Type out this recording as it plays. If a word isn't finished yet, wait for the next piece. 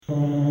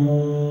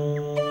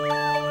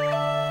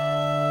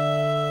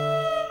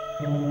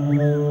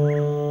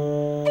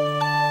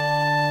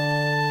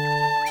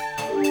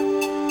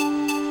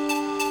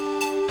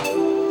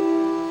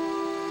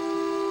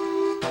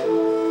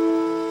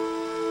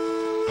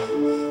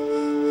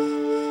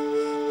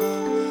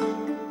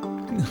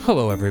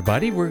Hello,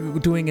 everybody. We're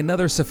doing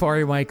another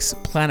Safari Mike's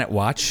Planet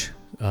Watch.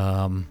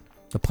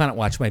 The Planet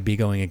Watch might be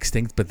going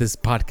extinct, but this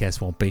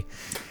podcast won't be.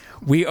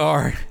 We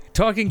are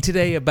talking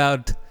today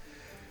about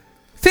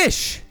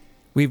fish.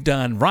 We've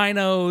done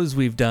rhinos,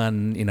 we've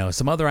done,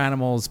 some other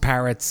animals,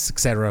 parrots,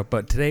 etc.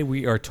 But today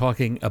we are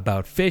talking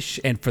about fish,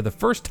 and for the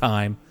first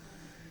time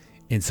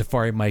in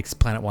Safari Mike's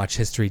Planet Watch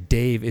history,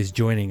 Dave is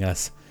joining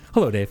us.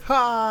 Hello, Dave.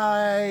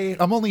 Hi.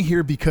 I'm only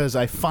here because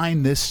I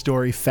find this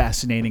story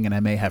fascinating, and I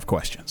may have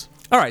questions.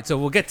 All right, so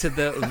we'll get to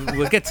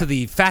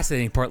the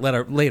fascinating part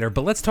later,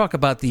 but let's talk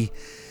about the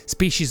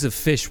species of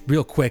fish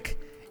real quick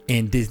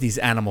in Disney's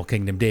Animal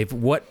Kingdom. Dave,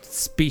 what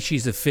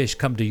species of fish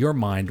come to your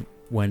mind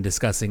when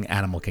discussing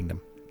Animal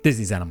Kingdom?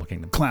 Disney's Animal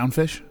Kingdom.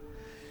 Clownfish?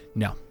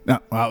 No. No.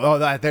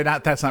 Well, they're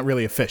not. That's not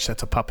really a fish.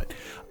 That's a puppet.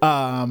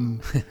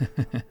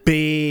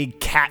 Big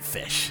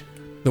catfish.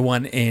 The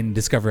one in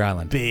Discovery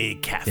Island.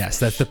 Big catfish. Yes,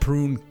 that's the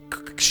prune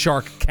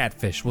shark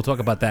catfish. We'll talk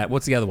about that.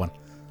 What's the other one?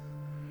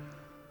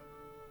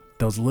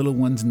 Those little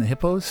ones in the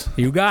hippos?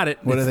 You got it.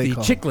 What are they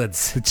called?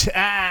 Cichlids.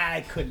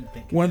 I couldn't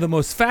think. One of the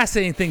most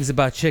fascinating things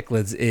about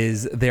cichlids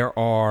is there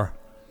are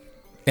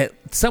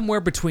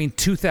somewhere between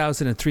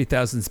 2,000 and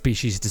 3,000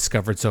 species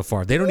discovered so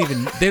far. They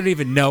don't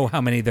even know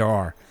how many there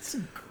are. That's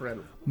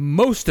incredible.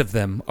 Most of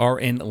them are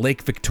in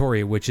Lake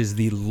Victoria, which is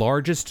the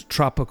largest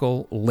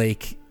tropical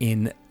lake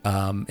in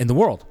the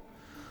world.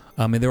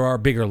 And there are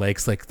bigger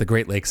lakes like the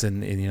Great Lakes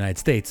in the United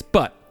States,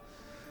 but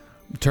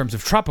in terms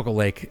of tropical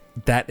lake,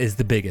 that is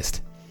the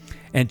biggest.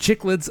 And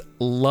cichlids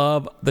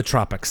love the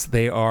tropics.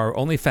 They are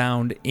only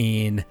found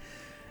in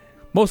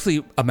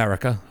mostly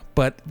America,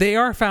 but they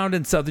are found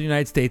in southern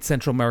United States,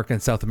 Central America,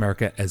 and South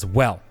America as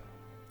well.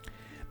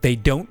 They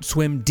don't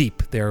swim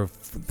deep. They're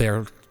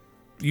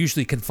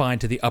usually confined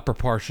to the upper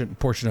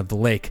portion of the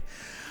lake,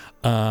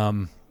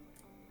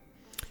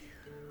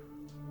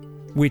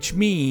 which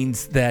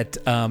means that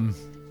they're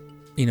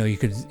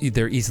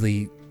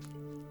easily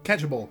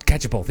Catchable.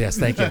 Catchable. Yes,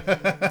 thank you.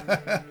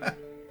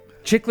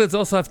 Cichlids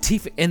also have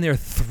teeth in their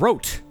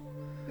throat,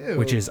 Ew.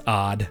 which is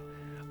odd.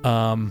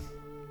 Do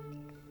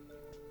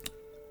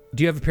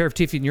you have a pair of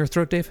teeth in your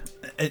throat, Dave?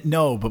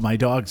 No, but my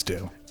dogs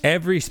do.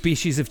 Every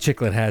species of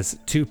cichlid has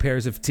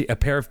a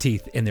pair of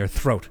teeth in their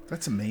throat.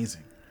 That's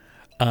amazing.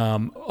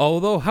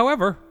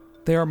 However,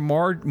 they are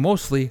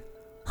mostly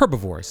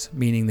herbivores,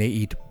 meaning they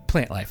eat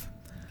plant life.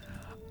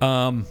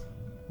 Wow.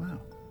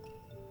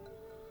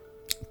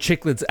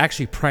 Cichlids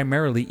actually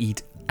primarily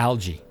eat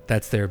algae.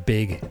 That's their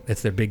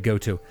big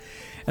go-to.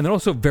 And they're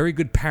also very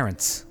good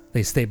parents.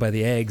 They stay by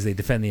the eggs, they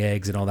defend the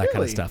eggs and all that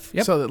kind of stuff.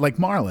 Yep. So like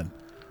marlin.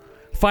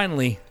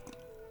 Finally,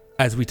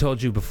 as we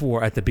told you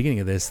before at the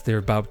beginning of this, there are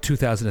about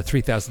 2,000 to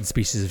 3,000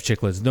 species of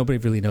cichlids. Nobody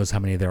really knows how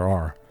many there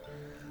are.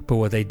 But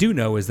what they do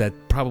know is that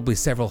probably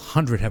several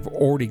hundred have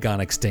already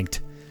gone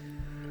extinct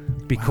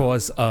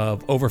because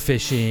of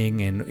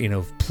overfishing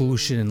and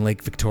pollution in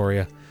Lake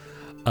Victoria.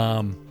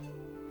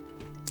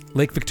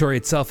 Lake Victoria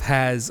itself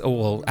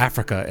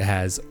Africa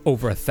has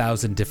over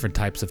 1,000 different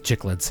types of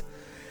cichlids.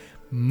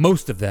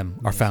 Most of them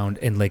are found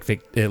in Lake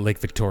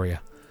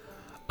Victoria.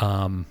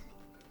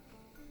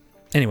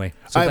 Anyway,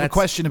 so I have a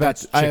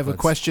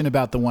question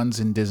about the ones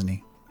in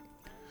Disney.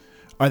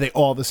 Are they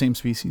all the same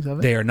species of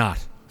it? They are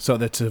not. So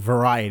that's a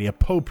variety, a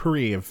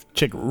potpourri of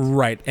cichlids.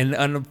 Right,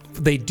 and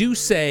they do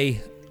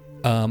say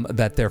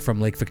that they're from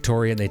Lake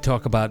Victoria, and they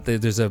talk about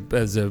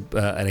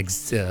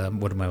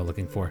what am I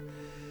looking for?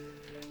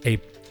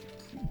 A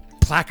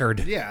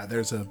placard. Yeah,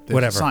 there's a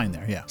sign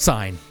there. Yeah,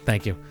 sign.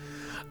 Thank you.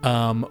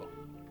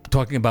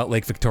 Talking about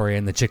Lake Victoria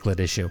and the cichlid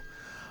issue.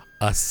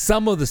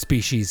 Some of the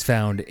species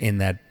found in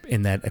that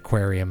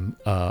aquarium,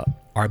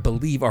 I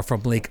believe, are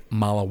from Lake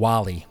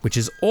Malawali, which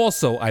is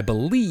also, I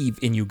believe,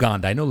 in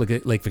Uganda. I know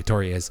Lake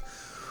Victoria is,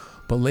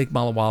 but Lake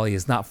Malawali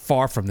is not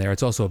far from there.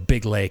 It's also a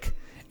big lake,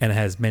 and it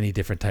has many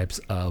different types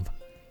of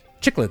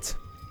cichlids.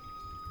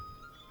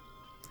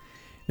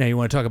 Now, you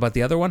want to talk about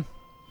the other one?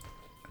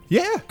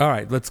 Yeah. All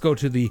right, let's go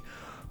to the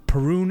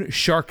Prune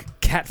shark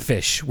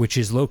catfish, which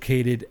is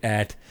located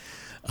at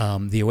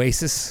the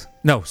Oasis.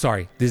 No,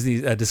 sorry, Disney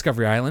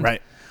Discovery Island.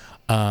 Right.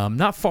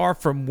 Not far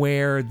from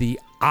where the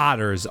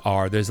otters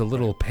are. There's a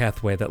little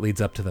pathway that leads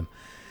up to them.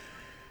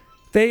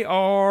 They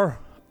are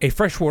a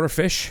freshwater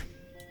fish.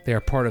 They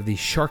are part of the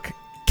shark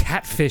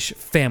catfish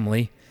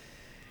family,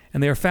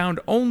 and they are found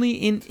only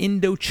in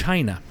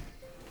Indochina.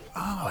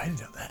 Oh, I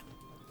didn't know that.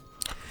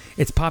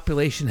 Its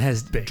population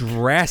has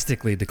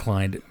drastically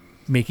declined,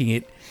 making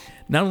it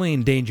not only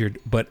endangered,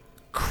 but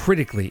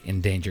critically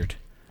endangered.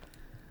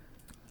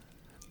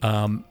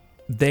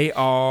 They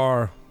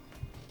are,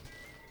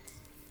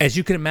 as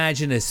you can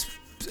imagine,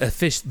 a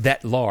fish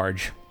that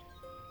large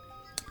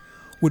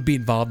would be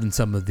involved in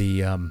some of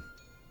the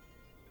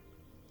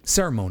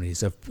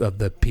ceremonies of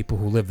the people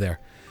who live there.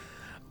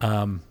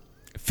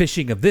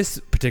 Fishing of this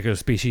particular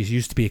species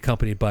used to be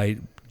accompanied by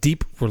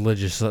deep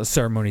religious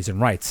ceremonies and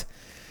rites.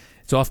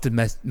 It's often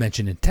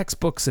mentioned in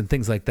textbooks and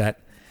things like that.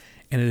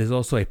 And it is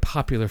also a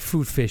popular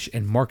food fish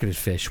and marketed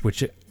fish,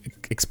 which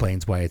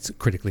explains why it's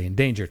critically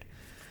endangered.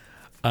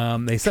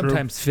 They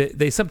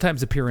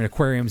sometimes appear in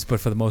aquariums, but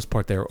for the most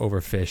part, they're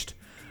overfished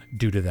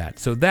due to that.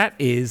 So that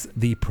is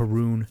the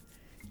Perun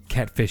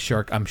catfish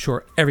shark. I'm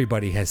sure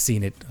everybody has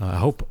seen it. I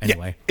hope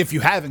anyway. Yeah, if you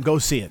haven't, go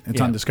see it.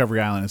 It's on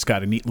Discovery Island. It's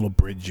got a neat little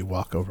bridge you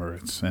walk over,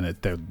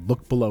 they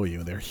look below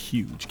you. They're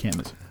huge. Can't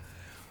miss it.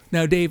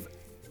 Now, Dave,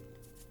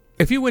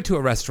 if you went to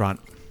a restaurant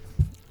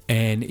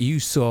and you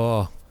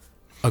saw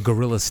a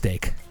gorilla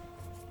steak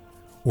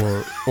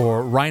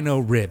or rhino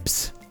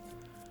ribs,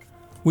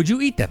 would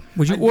you eat them?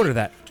 Would you order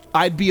that?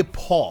 I'd be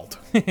appalled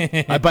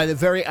by the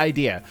very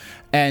idea.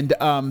 And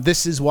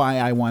this is why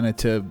I wanted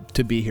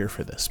to be here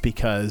for this,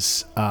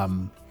 because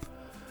our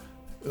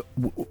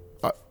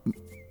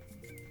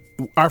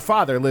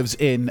father lives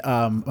in,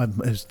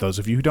 as those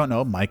of you who don't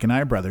know, Mike and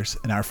I are brothers,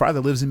 and our father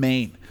lives in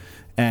Maine.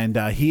 And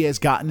he has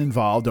gotten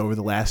involved over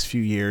the last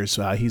few years.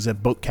 He's a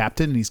boat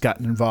captain, and he's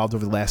gotten involved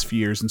over the last few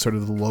years in sort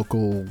of the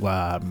local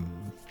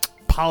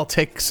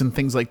politics and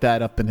things like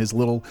that up in his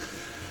little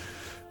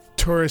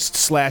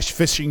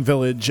tourist/fishing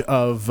village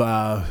of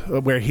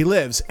where he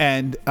lives.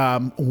 And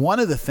one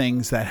of the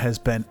things that has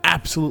been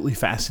absolutely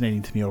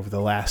fascinating to me over the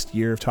last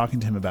year of talking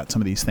to him about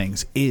some of these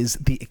things is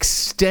the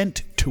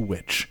extent to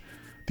which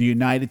the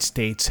United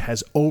States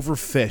has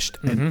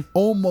overfished and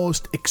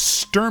almost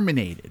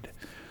exterminated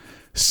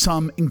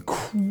some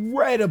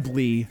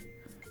incredibly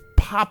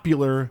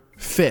popular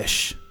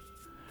fish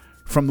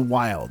from the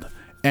wild.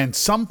 And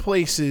some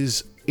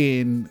places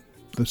in,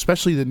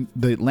 especially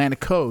the Atlantic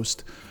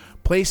coast,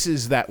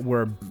 places that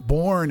were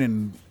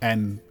born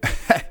and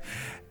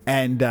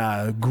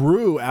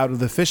grew out of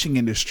the fishing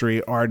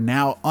industry are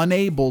now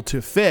unable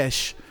to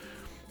fish.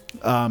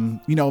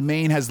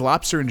 Maine has the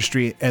lobster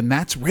industry, and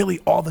that's really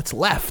all that's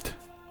left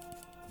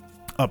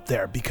up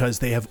there because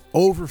they have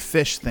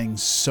overfished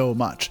things so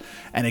much.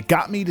 And it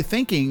got me to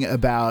thinking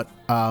about,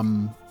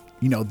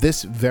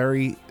 this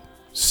very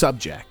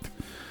subject,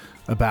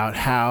 about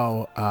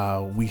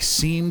how we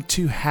seem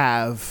to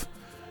have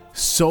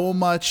so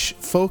much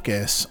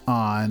focus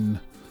on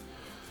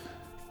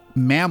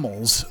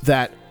mammals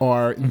that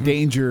are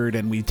endangered,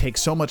 and we take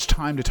so much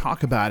time to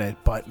talk about it,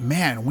 but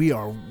man, we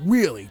are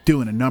really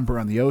doing a number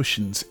on the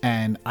oceans.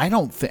 And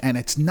and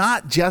it's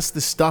not just the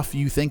stuff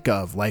you think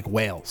of like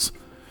whales.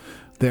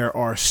 There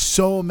are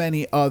so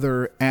many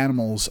other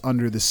animals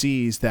under the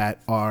seas that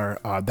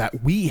are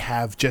that we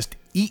have just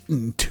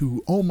eaten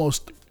to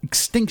almost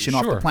extinction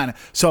off the planet.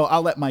 So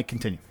I'll let Mike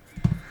continue.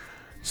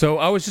 So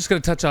I was just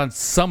going to touch on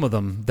some of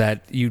them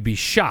that you'd be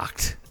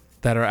shocked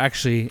that are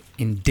actually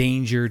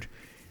endangered,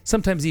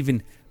 sometimes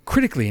even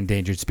critically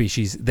endangered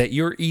species that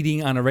you're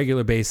eating on a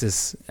regular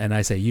basis. And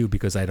I say you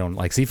because I don't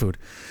like seafood.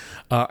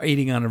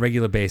 Eating on a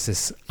regular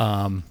basis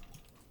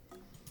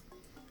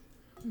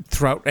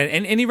throughout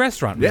and any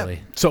restaurant, really.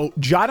 Yeah. So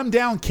jot them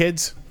down,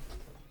 kids.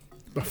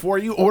 Before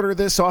you order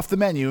this off the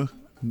menu,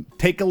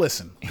 take a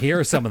listen. Here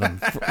are some of them.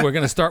 We're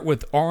going to start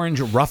with orange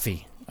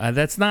roughy.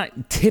 That's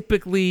not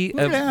typically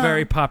a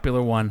very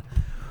popular one,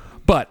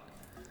 but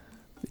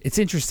it's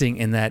interesting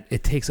in that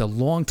it takes a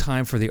long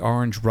time for the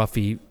orange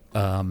roughy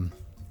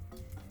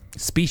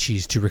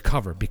species to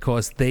recover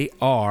because they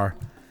can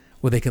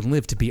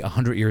live to be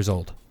 100 years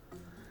old,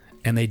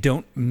 and they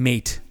don't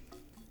mate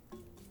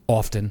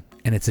often,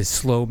 and it's a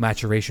slow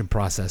maturation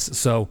process.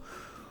 So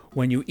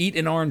when you eat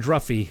an orange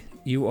roughy,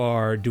 you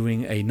are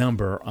doing a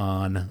number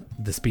on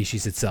the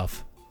species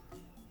itself.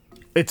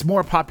 It's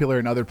more popular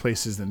in other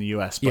places than the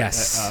U.S. But,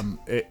 yes,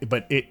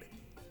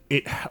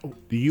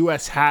 the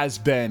U.S. has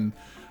been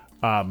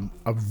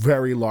a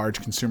very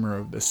large consumer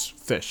of this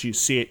fish. You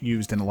see it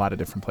used in a lot of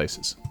different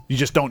places. You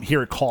just don't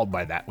hear it called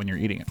by that when you're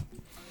eating it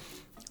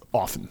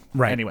often.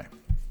 Right. Anyway,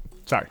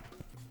 sorry,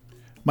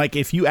 Mike.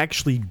 If you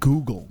actually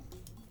Google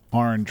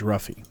orange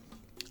roughy,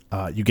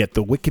 you get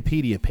the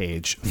Wikipedia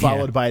page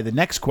followed by the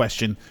next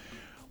question: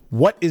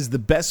 what is the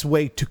best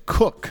way to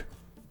cook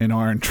an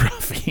orange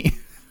roughy?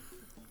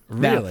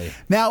 Really?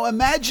 Now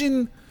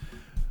imagine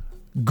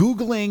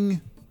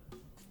Googling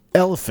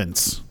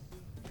elephants.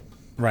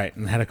 Right,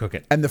 and how to cook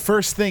it. And the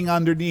first thing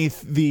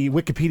underneath the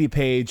Wikipedia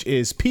page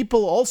is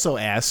people also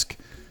ask,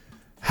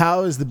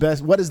 what is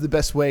the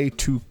best way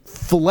to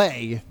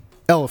fillet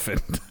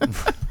elephant?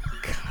 God.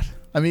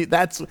 I mean,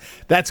 that's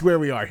where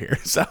we are here.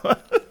 So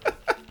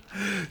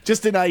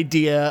just an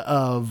idea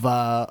of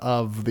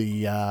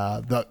the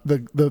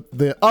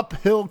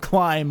uphill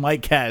climb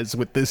Mike has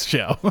with this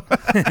show.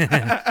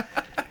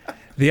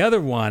 The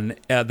other one,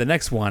 the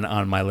next one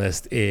on my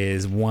list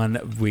is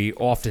one we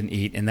often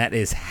eat, and that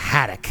is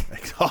haddock.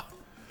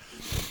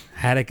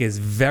 Haddock is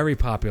very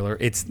popular.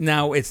 It's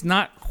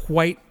not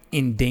quite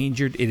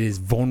endangered. It is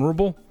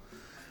vulnerable,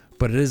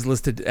 but it is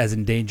listed as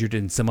endangered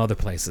in some other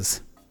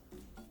places.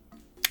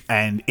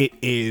 And it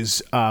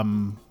is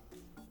one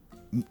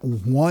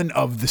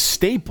of the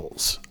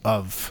staples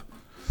of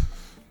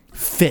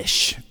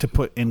fish, to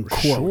put in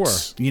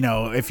quotes.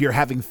 Sure. If you're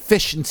having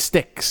fish and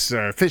sticks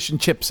or fish and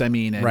chips,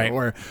 right.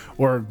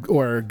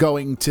 or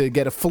going to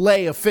get a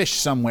fillet of fish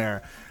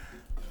somewhere,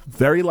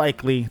 very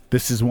likely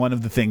this is one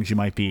of the things you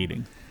might be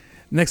eating.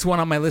 Next one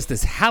on my list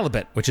is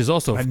halibut, which is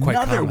also quite common.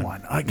 Another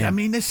one. I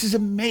mean, this is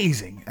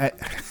amazing.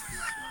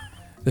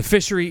 The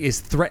fishery is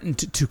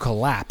threatened to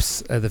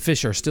collapse. The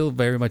fish are still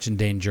very much in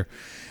danger.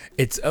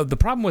 It's the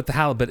problem with the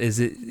halibut is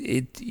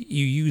you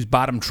use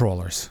bottom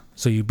trawlers,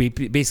 so you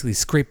basically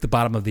scrape the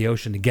bottom of the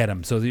ocean to get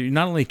them. So you're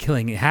not only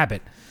killing a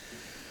habit,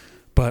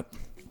 but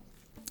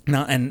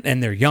now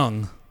and they're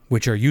young,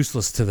 which are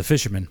useless to the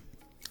fishermen.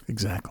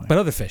 Exactly. But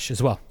other fish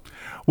as well.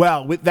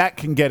 Well, that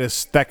can get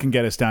us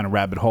down a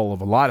rabbit hole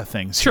of a lot of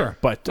things. Sure,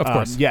 but of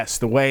course, yes,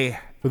 the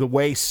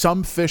way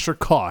some fish are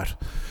caught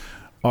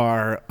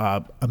are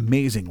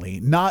amazingly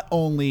not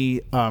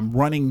only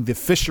running the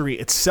fishery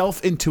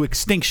itself into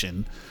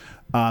extinction,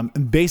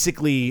 and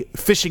basically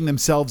fishing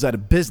themselves out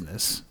of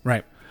business,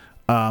 right?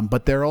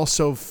 But they're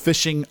also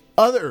fishing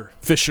other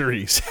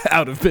fisheries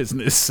out of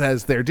business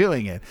as they're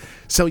doing it.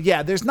 So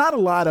yeah, there's not a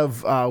lot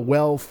of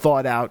well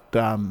thought out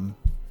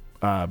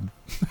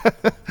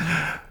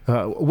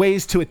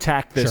ways to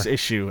attack this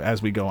issue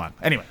as we go on.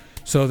 Anyway.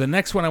 So the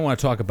next one I want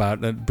to talk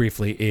about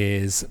briefly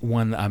is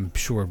one I'm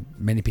sure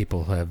many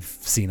people have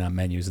seen on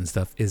menus and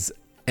stuff, is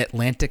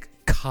Atlantic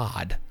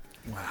cod.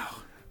 Wow.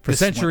 For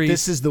centuries,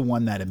 this is the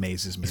one that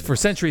amazes me. For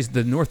centuries,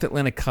 the North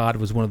Atlantic cod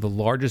was one of the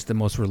largest and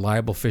most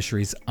reliable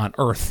fisheries on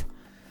Earth.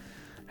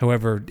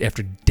 However,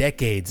 after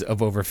decades of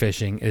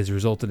overfishing, it has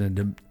resulted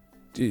in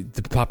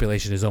the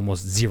population is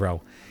almost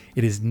zero.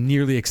 It is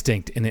nearly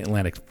extinct in the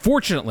Atlantic.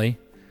 Fortunately,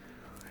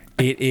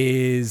 it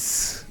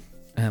is...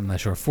 I'm not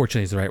sure if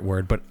fortunately is the right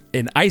word, but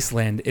in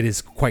Iceland, it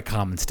is quite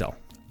common still.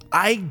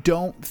 I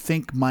don't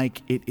think,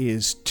 Mike, it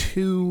is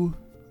too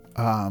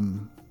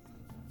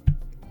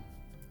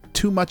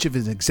much of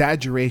an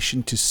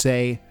exaggeration to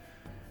say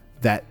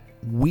that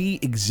we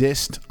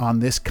exist on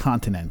this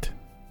continent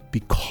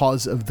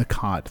because of the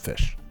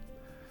codfish.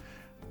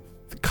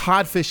 The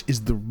codfish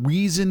is the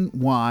reason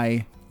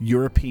why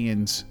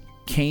Europeans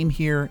came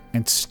here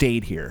and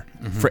stayed here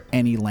for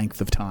any length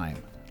of time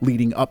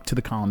leading up to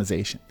the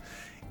colonization.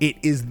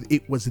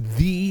 It was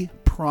the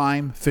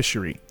prime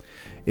fishery.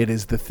 It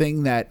is the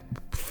thing that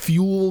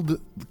fueled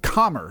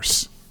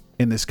commerce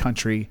in this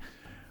country.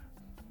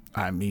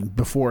 I mean,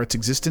 before its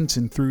existence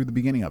and through the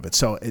beginning of it.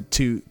 So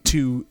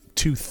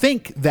to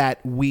think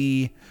that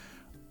we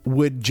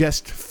would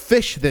just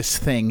fish this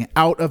thing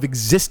out of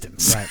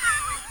existence, right,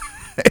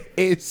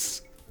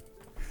 is...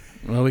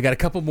 Well, we got a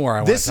couple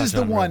more. This is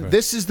the one.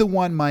 This is the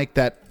one, Mike.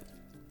 That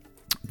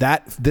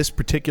this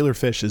particular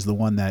fish is the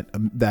one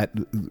that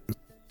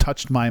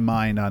touched my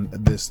mind on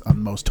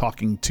most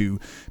talking to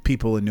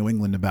people in New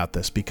England about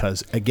this,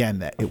 because again,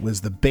 that it was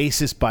the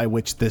basis by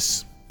which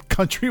this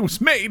country was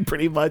made,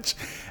 pretty much,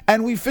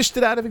 and we fished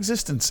it out of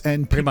existence,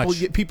 and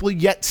people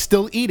yet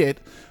still eat it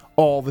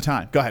all the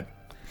time. Go ahead.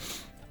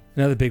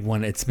 Another big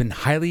one. It's been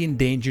highly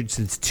endangered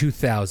since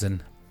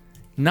 2000,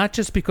 not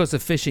just because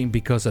of fishing,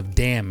 because of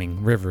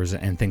damming rivers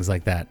and things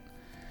like that,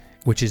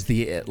 which is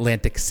the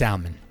Atlantic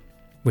salmon,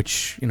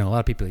 which, a lot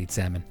of people eat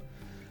salmon.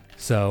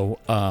 So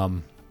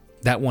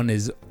that one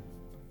is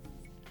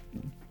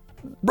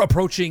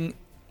approaching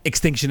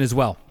extinction as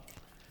well.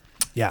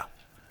 Yeah.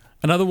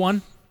 Another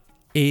one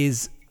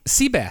is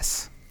sea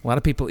bass. A lot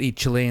of people eat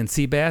Chilean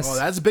sea bass. Oh,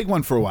 that's a big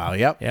one for a while.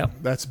 Yep.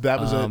 That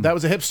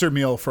was a hipster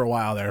meal for a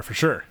while there, for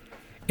sure.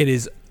 It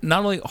is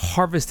not only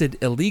harvested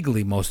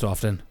illegally most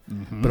often,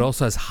 but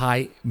also has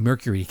high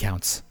mercury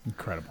counts.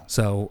 Incredible.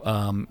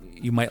 So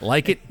you might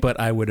like it, but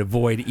I would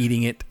avoid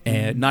eating it,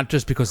 and not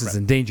just because it's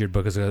endangered,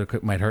 because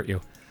it might hurt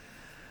you.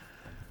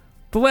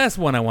 The last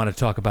one I want to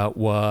talk about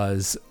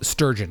was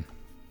sturgeon.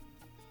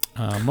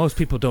 Most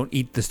people don't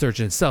eat the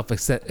sturgeon itself,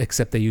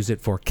 except they use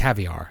it for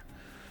caviar.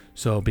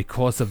 So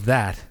because of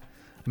that,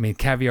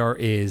 caviar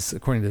is,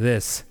 according to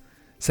this,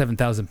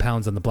 7,000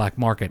 pounds on the black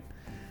market.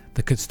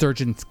 The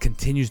sturgeon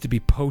continues to be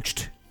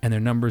poached, and their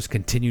numbers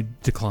continue to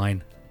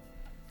decline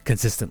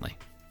consistently.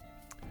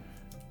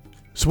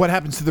 So what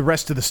happens to the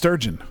rest of the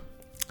sturgeon?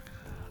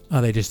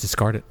 They just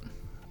discard it.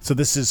 So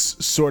this is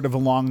sort of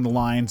along the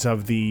lines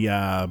of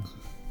the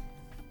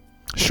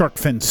shark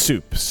fin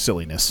soup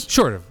silliness.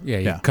 Sort of. Yeah,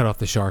 you cut off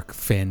the shark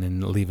fin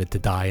and leave it to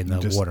die in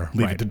the water.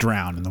 Leave it to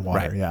drown in the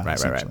water. Right.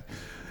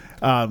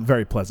 Right.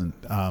 Very pleasant.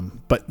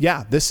 But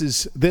yeah, this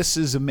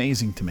is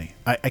amazing to me.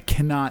 I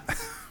cannot...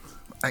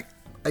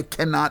 I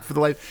cannot for the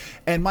life.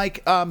 And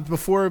Mike,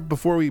 before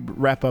we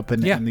wrap up,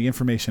 and the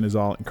information is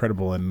all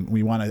incredible, and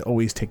we want to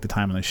always take the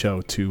time on the show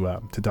to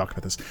talk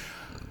about this.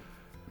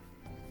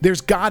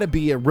 There's got to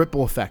be a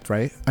ripple effect,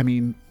 right?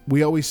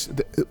 We always,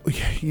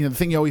 the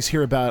thing you always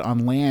hear about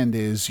on land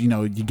is,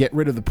 you get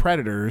rid of the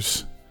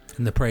predators,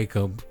 and the prey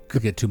could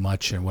get too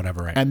much and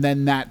whatever, right? And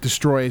then that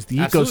destroys the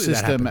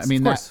ecosystem.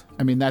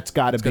 That's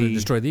got to be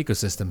destroy the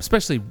ecosystem,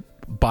 especially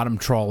bottom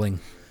trawling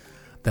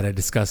that I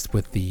discussed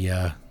with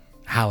the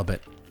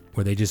halibut,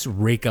 where they just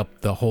rake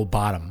up the whole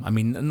bottom.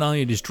 Not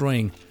only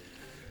destroying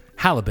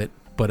halibut,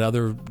 but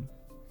other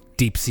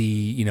deep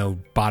sea,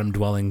 bottom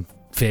dwelling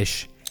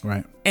fish,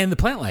 right? And the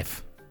plant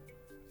life,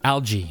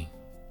 algae,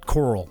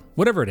 coral,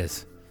 whatever it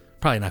is.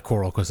 Probably not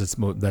coral, because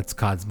that's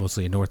cod's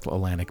mostly in North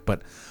Atlantic,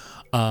 but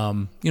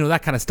that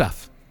kind of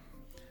stuff.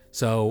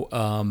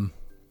 So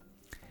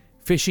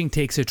fishing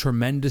takes a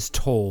tremendous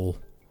toll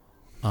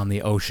on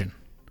the ocean.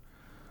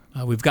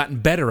 We've gotten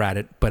better at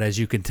it, but as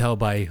you can tell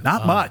by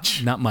Not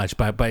much.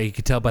 But you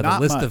can tell by the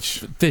Not list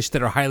much. of fish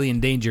that are highly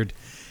endangered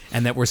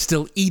and that we're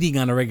still eating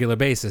on a regular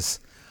basis.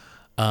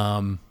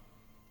 And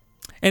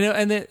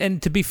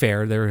to be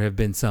fair, there have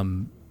been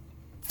some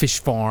fish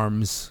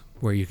farms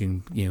where you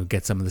can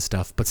get some of the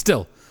stuff, but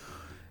still,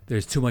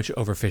 there's too much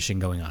overfishing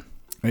going on.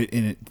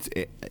 And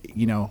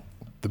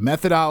the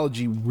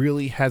methodology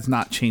really has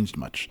not changed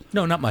much.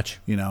 No, not much.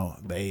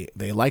 They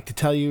like to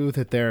tell you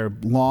that they're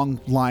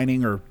long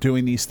lining or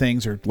doing these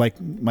things, or like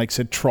Mike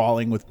said,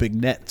 trawling with big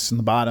nets in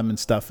the bottom and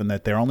stuff, and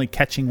that they're only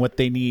catching what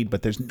they need,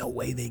 but there's no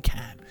way they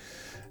can.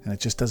 And it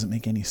just doesn't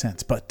make any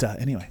sense. But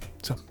anyway,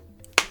 so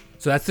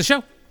that's the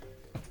show.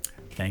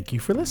 Thank you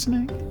for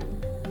listening.